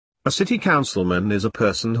A city councilman is a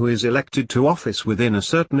person who is elected to office within a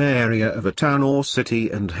certain area of a town or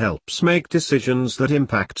city and helps make decisions that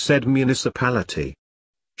impact said municipality.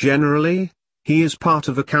 Generally, he is part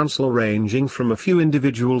of a council ranging from a few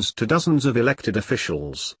individuals to dozens of elected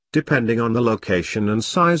officials, depending on the location and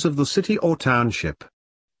size of the city or township.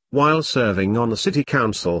 While serving on the city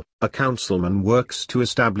council, a councilman works to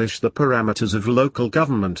establish the parameters of local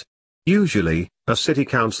government. Usually, a city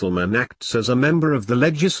councilman acts as a member of the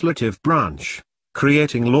legislative branch,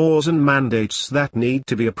 creating laws and mandates that need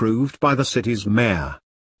to be approved by the city's mayor.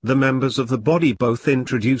 The members of the body both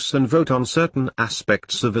introduce and vote on certain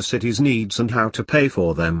aspects of a city's needs and how to pay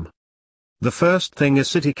for them. The first thing a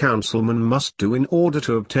city councilman must do in order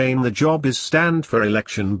to obtain the job is stand for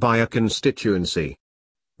election by a constituency.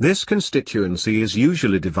 This constituency is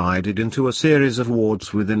usually divided into a series of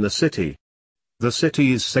wards within the city. The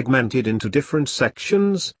city is segmented into different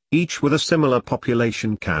sections, each with a similar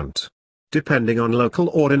population count. Depending on local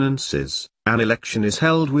ordinances, an election is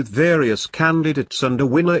held with various candidates and a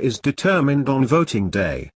winner is determined on voting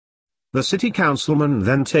day. The city councilman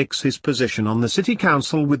then takes his position on the city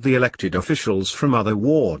council with the elected officials from other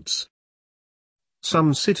wards.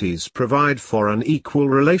 Some cities provide for an equal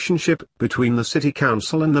relationship between the city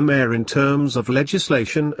council and the mayor in terms of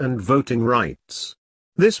legislation and voting rights.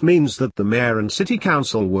 This means that the mayor and city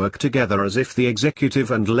council work together as if the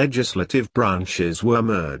executive and legislative branches were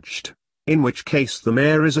merged, in which case the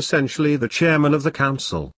mayor is essentially the chairman of the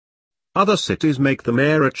council. Other cities make the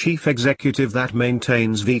mayor a chief executive that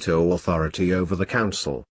maintains veto authority over the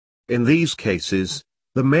council. In these cases,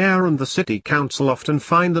 the mayor and the city council often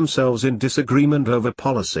find themselves in disagreement over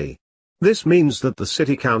policy. This means that the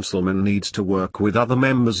city councilman needs to work with other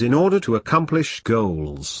members in order to accomplish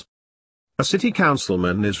goals. A city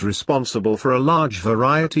councilman is responsible for a large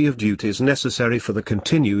variety of duties necessary for the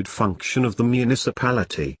continued function of the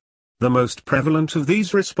municipality. The most prevalent of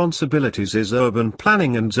these responsibilities is urban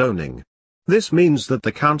planning and zoning. This means that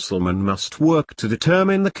the councilman must work to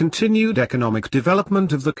determine the continued economic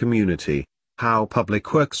development of the community, how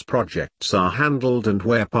public works projects are handled and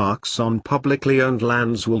where parks on publicly owned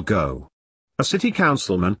lands will go. A city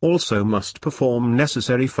councilman also must perform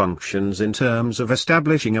necessary functions in terms of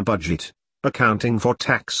establishing a budget, accounting for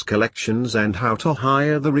tax collections and how to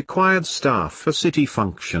hire the required staff for city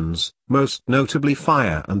functions, most notably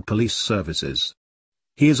fire and police services.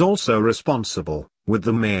 He is also responsible, with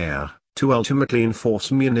the mayor, to ultimately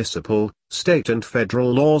enforce municipal, state and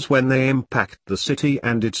federal laws when they impact the city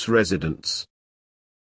and its residents.